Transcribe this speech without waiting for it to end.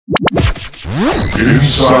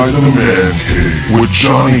Inside the Man Cave with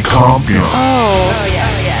Johnny Campion. Oh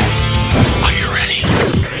yeah. Are you ready?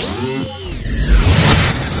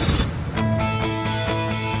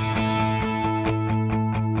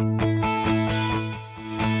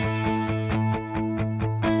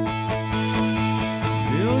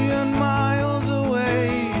 Million miles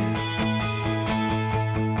away,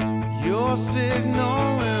 your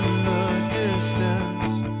signal in the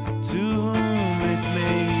distance, to whom it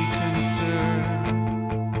may concern.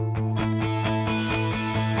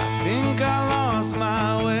 I think I lost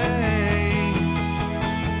my way,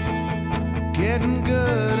 getting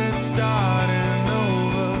good at starting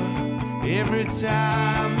over every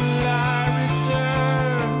time that I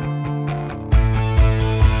return.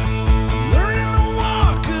 Learning to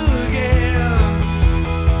walk again.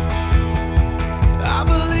 I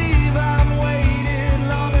believe I've waited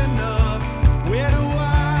long enough. Where do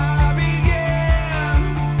I begin?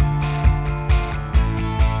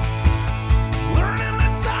 Learning to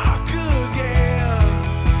talk again.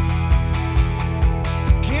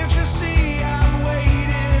 Can't you see I've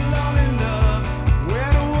waited long enough?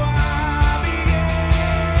 Where do I begin?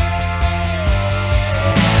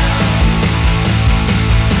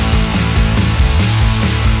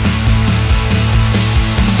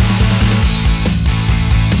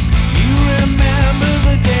 You remember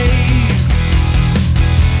the days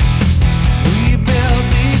we built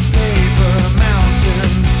these paper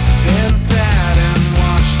mountains, then sat and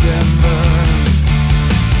watched them burn.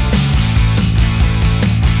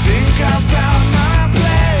 Think I found my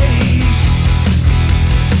place.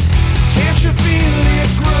 Can't you feel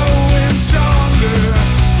it growing stronger,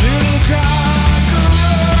 little conquerors?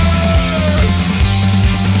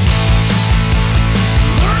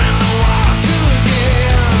 Learning to walk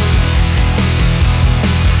again.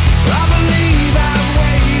 I believe I've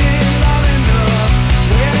waited long enough.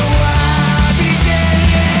 Where do I begin?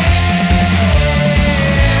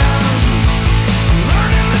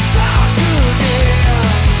 Learning to talk again.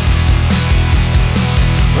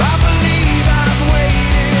 I believe I've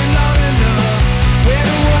waited long enough. Where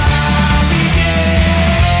do I begin?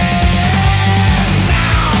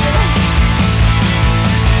 Now,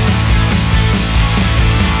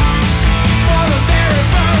 for the very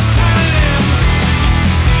first time,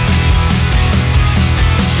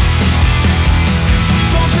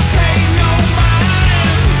 don't you pay no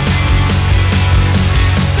mind.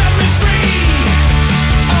 Set me free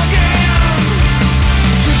again.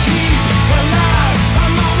 To keep alive a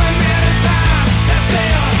moment at a time. That's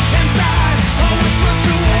still inside. A whisper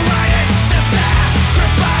to a riot. The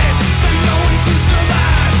sacrifice. The knowing to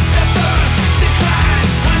survive. The first decline.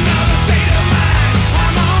 Another state of mind.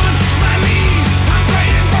 I'm on my knees. I'm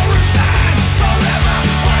praying for a sign. Forever,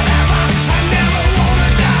 whatever. I never wanna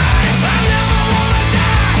die. I never wanna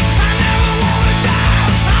die. I never wanna die.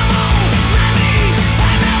 I'm on my knees.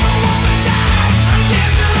 I never wanna die. I'm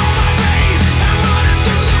dancing on my grave. I'm running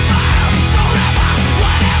through the fire. Forever,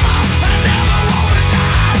 whatever. I never wanna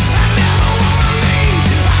die. I never wanna leave.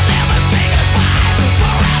 I'll never say goodbye.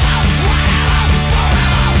 Forever, whatever.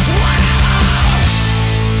 Forever, whatever.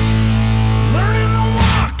 Learning to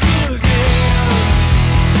walk again.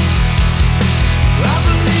 I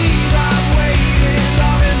believe I've waited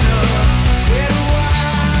long enough. Where do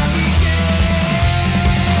I begin?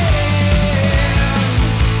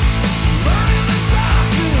 Learning to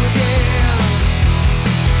talk again.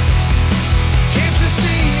 Can't you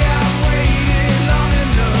see I've waited long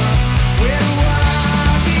enough? Where do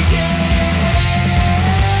I begin?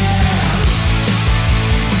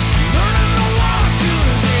 Learning to walk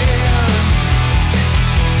again.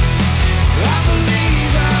 I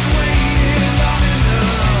believe I've waited long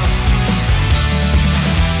enough.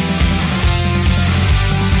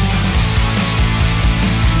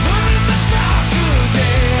 Learning to talk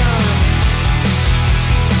again.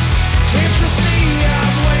 Can't you see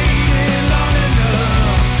I've waited long enough?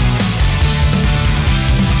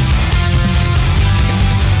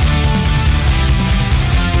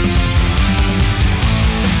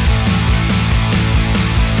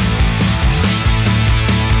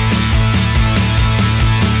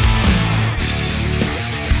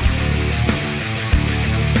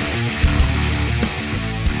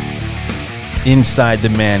 Inside the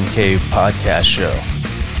Man Cave podcast show.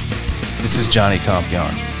 This is Johnny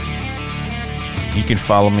Campion. You can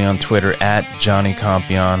follow me on Twitter at Johnny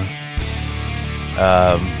Campion.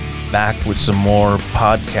 Back with some more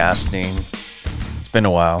podcasting. It's been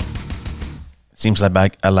a while. Seems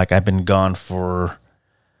like I've been gone for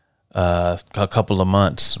a couple of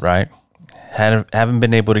months, right? Haven't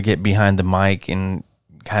been able to get behind the mic and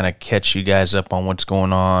kind of catch you guys up on what's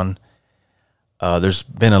going on. There's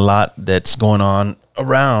been a lot that's going on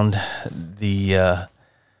around the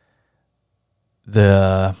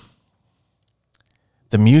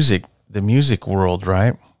music world,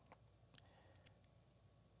 right?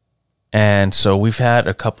 And so we've had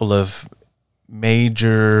a couple of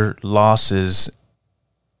major losses,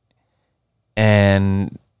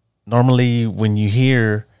 and normally when you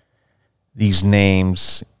hear these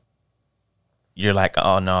names, you're like,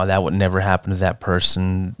 oh no, that would never happen to that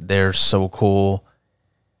person. They're so cool.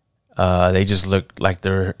 They just look like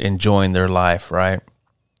they're enjoying their life, right?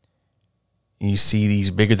 You see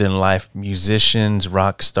these bigger than life musicians,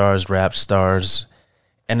 rock stars, rap stars,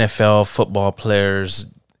 NFL football players,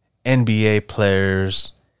 NBA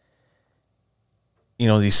players,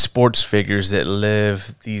 these sports figures that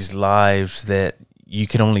live these lives that you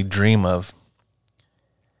can only dream of.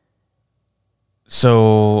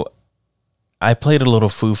 So I played a little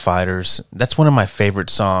Foo Fighters. That's one of my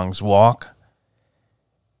favorite songs, Walk.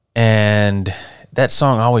 And that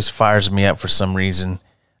song always fires me up for some reason.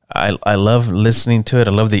 I love listening to it.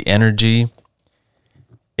 I love the energy.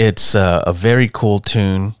 It's a very cool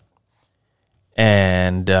tune.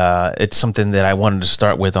 And it's something that I wanted to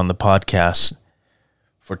start with on the podcast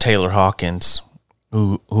for Taylor Hawkins,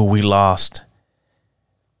 who we lost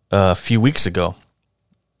a few weeks ago.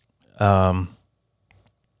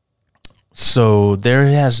 So there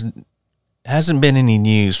hasn't been any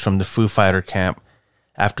news from the Foo Fighter camp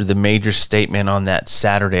after the major statement on that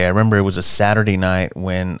Saturday. I remember it was a Saturday night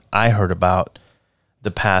when I heard about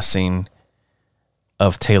the passing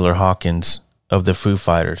of Taylor Hawkins of the Foo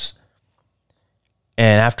Fighters.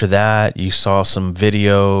 And after that, you saw some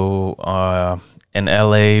video in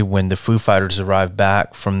LA when the Foo Fighters arrived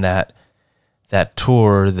back from that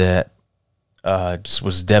tour that just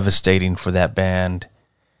was devastating for that band.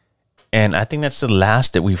 And I think that's the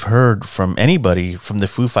last that we've heard from anybody from the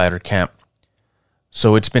Foo Fighter camp.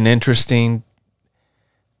 So it's been interesting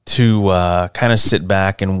to kind of sit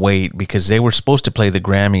back and wait, because they were supposed to play the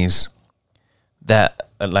Grammys that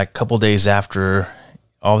like a couple days after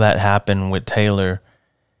all that happened with Taylor.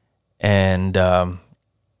 And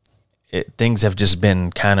things have just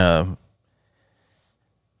been kind of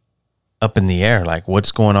up in the air. Like,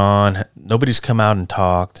 what's going on? Nobody's come out and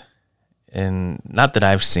talked. And not that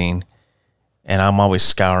I've seen. And I'm always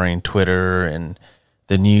scouring Twitter and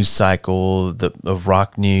the news cycle of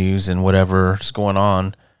rock news and whatever's going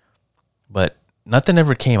on, but nothing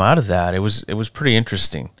ever came out of that. It was pretty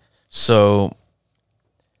interesting. So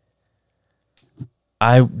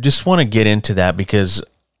I just want to get into that because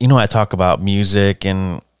I talk about music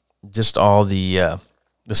and just all the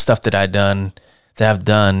stuff that I've done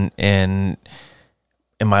in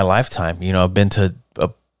my lifetime. I've been to a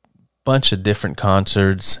bunch of different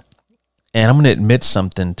concerts, and I'm going to admit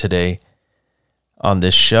something today on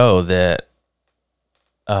this show that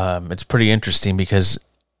it's pretty interesting, because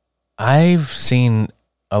I've seen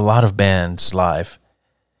a lot of bands live,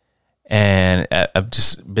 and I've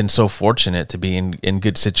just been so fortunate to be in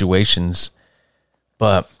good situations.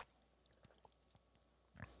 But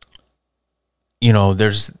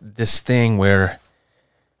there's this thing where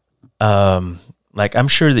like, I'm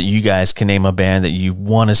sure that you guys can name a band that you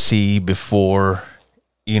want to see before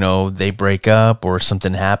they break up or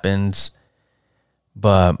something happens.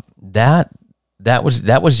 But that was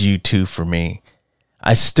U2 for me.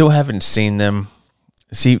 I still haven't seen them,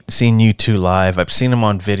 seen U2 live. I've seen them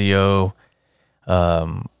on video.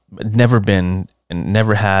 Never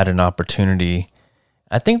had an opportunity.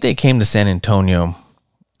 I think they came to San Antonio.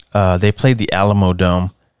 They played the Alamo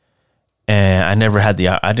Dome, and I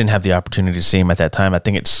didn't have the opportunity to see them at that time. I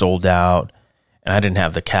think it sold out, and I didn't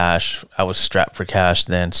have the cash. I was strapped for cash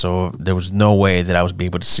then, so there was no way that I would be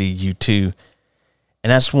able to see U2. And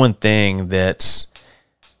that's one thing that's,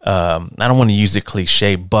 I don't want to use the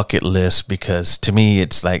cliche bucket list, because to me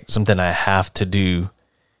it's like something I have to do.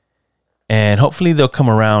 And hopefully they'll come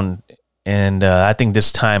around. And I think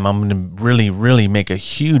this time I'm going to really, really make a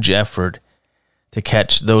huge effort to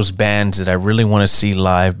catch those bands that I really want to see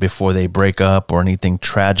live before they break up or anything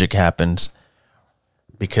tragic happens.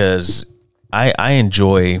 Because I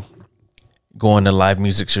enjoy going to live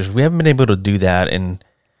music shows. We haven't been able to do that in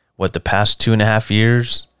the past 2.5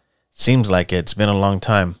 years. Seems like it's been a long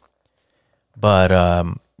time. But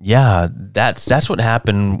yeah, that's what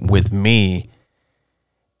happened with me.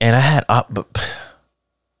 And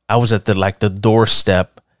I was at the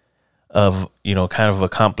doorstep of kind of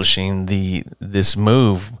accomplishing this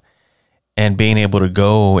move and being able to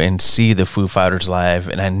go and see the Foo Fighters live,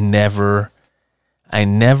 and I never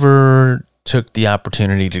took the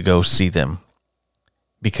opportunity to go see them,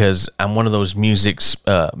 because I'm one of those music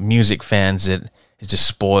fans that is just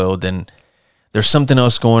spoiled, and there's something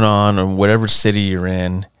else going on in whatever city you're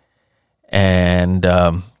in, and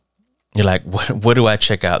you're like, what do I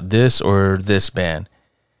check out, this or this band?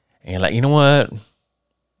 And you're like, you know what? I'm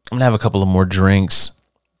going to have a couple of more drinks.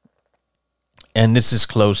 And this is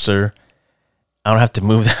closer. I don't have to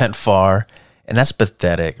move that far. And that's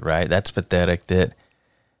pathetic, right? That's pathetic that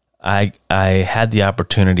I had the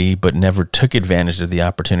opportunity but never took advantage of the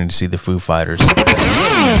opportunity to see the Foo Fighters. The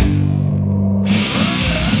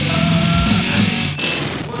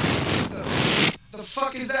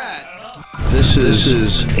fuck is that? This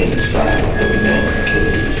is Inside the Man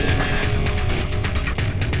Cave.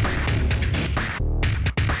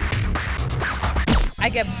 I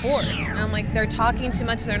get bored. And I'm like, they're talking too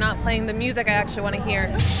much. They're not playing the music I actually want to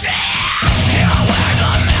hear.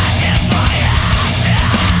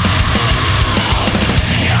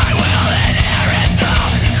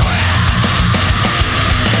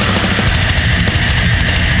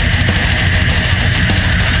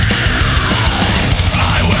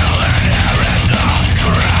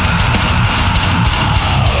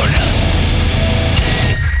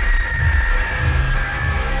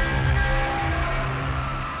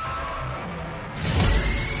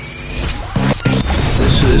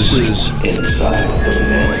 This is Inside the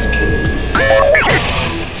Man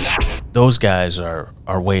Cave. Those guys are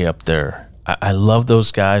way up there. I love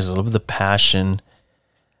those guys. I love the passion.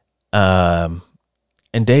 And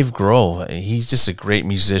Dave Grohl, he's just a great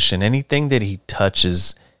musician. Anything that he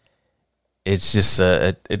touches, it's just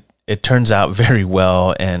it turns out very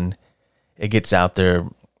well, and it gets out there.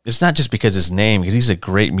 It's not just because his name, because he's a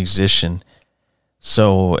great musician,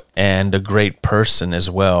 so, and a great person as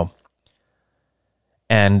well.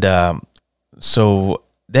 And so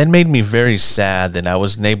that made me very sad that I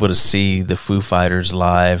wasn't able to see the Foo Fighters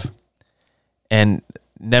live, and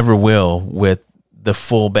never will with the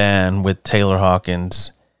full band with Taylor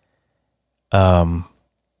Hawkins. So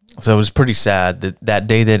it was pretty sad that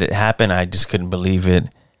day that it happened. I just couldn't believe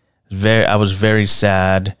it. I was very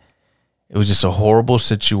sad. It was just a horrible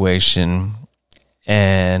situation,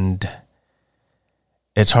 and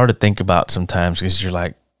it's hard to think about sometimes because you're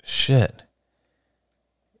like, shit.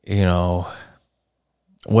 You know,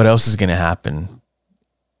 what else is going to happen?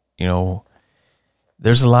 You know,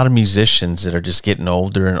 there's a lot of musicians that are just getting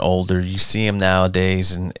older and older. You see them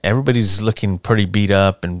nowadays, and everybody's looking pretty beat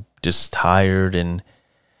up and just tired. And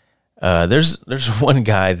there's one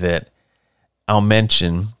guy that I'll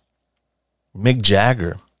mention, Mick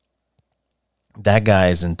Jagger. That guy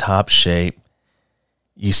is in top shape.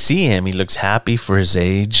 You see him, he looks happy for his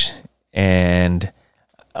age, and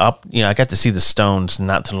I got to see the Stones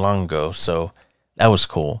not too long ago, so that was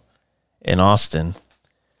cool in Austin.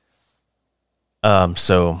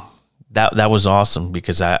 So that was awesome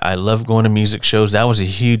because I love going to music shows. That was a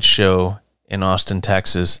huge show in Austin,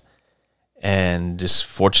 Texas, and just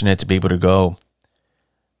fortunate to be able to go.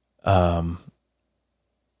 But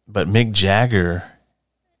Mick Jagger,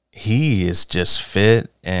 he is just fit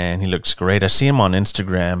and he looks great. I see him on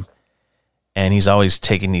Instagram, and he's always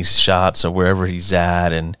taking these shots of wherever he's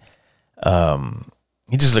at, and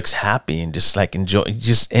he just looks happy and just like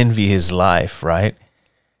just envy his life, right?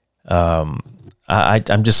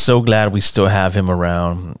 I'm just so glad we still have him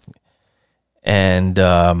around, and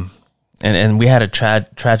we had a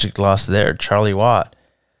tragic loss there. Charlie Watt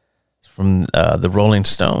from the Rolling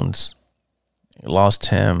Stones, lost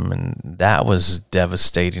him, and that was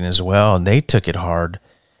devastating as well. And they took it hard.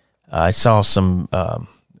 I saw some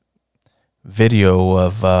video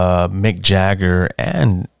of Mick Jagger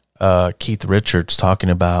and Keith Richards talking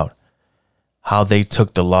about how they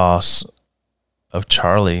took the loss of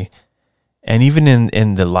Charlie. And even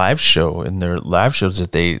in the live show, in their live shows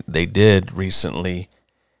that they did recently,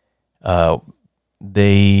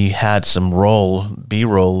 they had some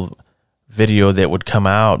B-roll video that would come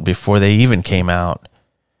out before they even came out.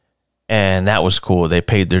 And that was cool. They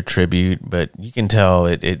paid their tribute, but you can tell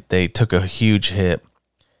they took a huge hit.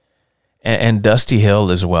 And Dusty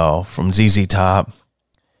Hill as well from ZZ Top.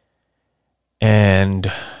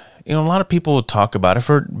 And, a lot of people talk about it.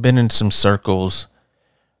 I've been in some circles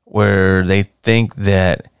where they think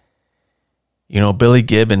that, Billy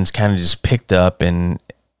Gibbons kind of just picked up and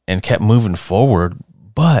kept moving forward.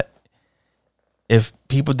 But if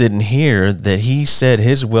people didn't hear that he said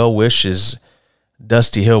his well wishes,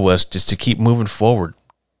 Dusty Hill, was just to keep moving forward,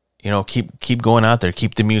 keep going out there,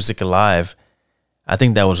 keep the music alive. I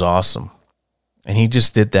think that was awesome. And he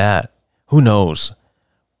just did that. Who knows?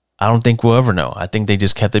 I don't think we'll ever know. I think they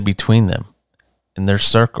just kept it between them in their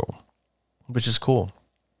circle, which is cool.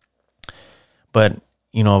 But,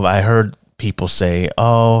 I heard people say,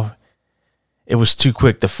 oh, it was too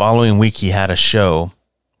quick. The following week he had a show,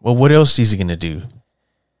 Well, what else is he going to do?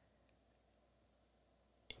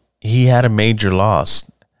 He had a major loss.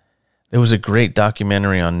 There was a great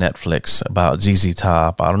documentary on Netflix about ZZ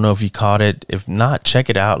Top. I don't know if you caught it. If not, check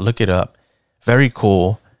it out. Look it up. Very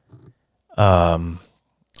cool. I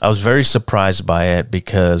was very surprised by it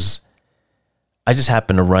because I just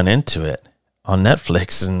happened to run into it on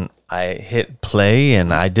Netflix, and I hit play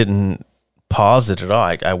and I didn't pause it at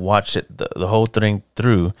all. I watched it the whole thing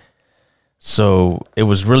through. So it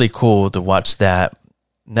was really cool to watch that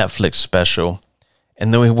Netflix special.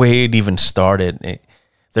 And the way it even started,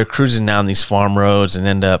 they're cruising down these farm roads and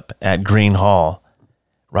end up at Green Hall.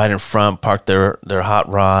 Right in front, park their hot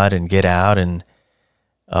rod and get out. And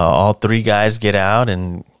all three guys get out,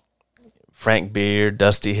 and Frank Beard,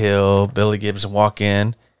 Dusty Hill, Billy Gibbons walk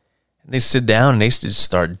in. And they sit down and they just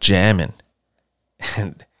start jamming.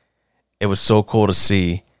 And it was so cool to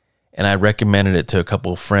see. And I recommended it to a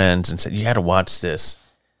couple of friends and said, you got to watch this.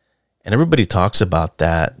 And everybody talks about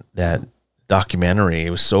that documentary. It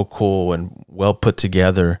was so cool and well put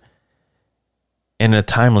together in a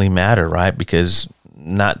timely manner, right? Because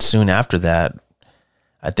not soon after that,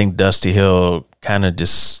 I think Dusty Hill kind of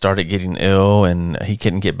just started getting ill and he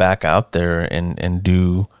couldn't get back out there and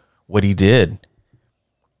do what he did.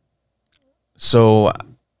 So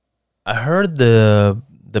I heard the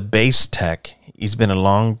bass tech, he's been a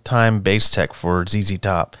long time bass tech for ZZ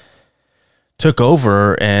Top, took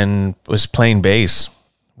over and was playing bass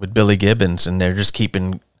with Billy Gibbons, and they're just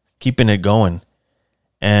keeping it going.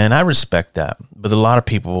 And I respect that. But a lot of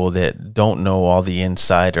people that don't know all the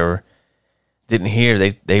inside or didn't hear,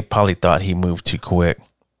 they probably thought he moved too quick.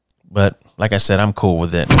 But like I said, I'm cool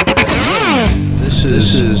with it. This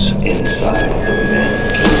is Inside the Man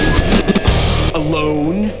Cave.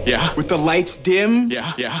 Alone? Yeah. With the lights dim?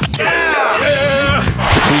 Yeah.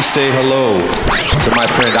 Please say hello to my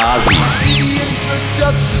friend Ozzy. The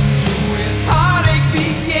introduction to his heartache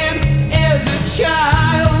began as a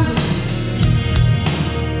child.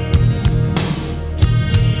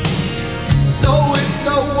 So it's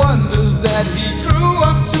no wonder that he grew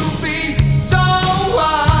up to be so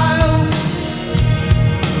wild.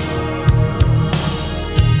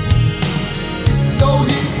 So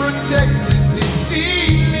he protected his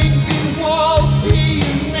feelings in walls he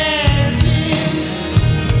imagined.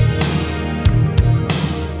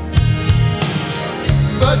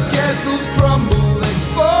 But castles crumble,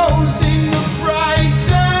 exposing the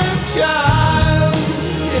frightened child.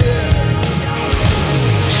 Yeah.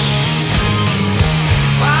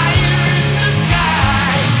 Fire in the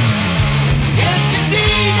sky. Can't you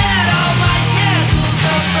see that all my castles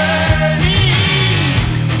are burning?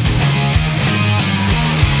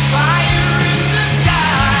 Fire in the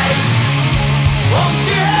sky. Won't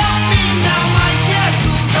you help me now? My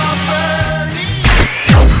castles are burning.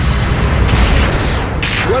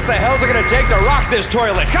 What the hell's it gonna take to rock this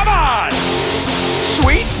toilet? Come on!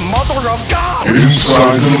 Sweet mother of God!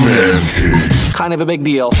 Inside the Man Cave Kind of a big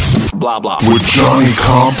deal. Blah, blah. with Johnny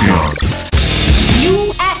Compion.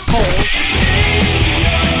 You asshole.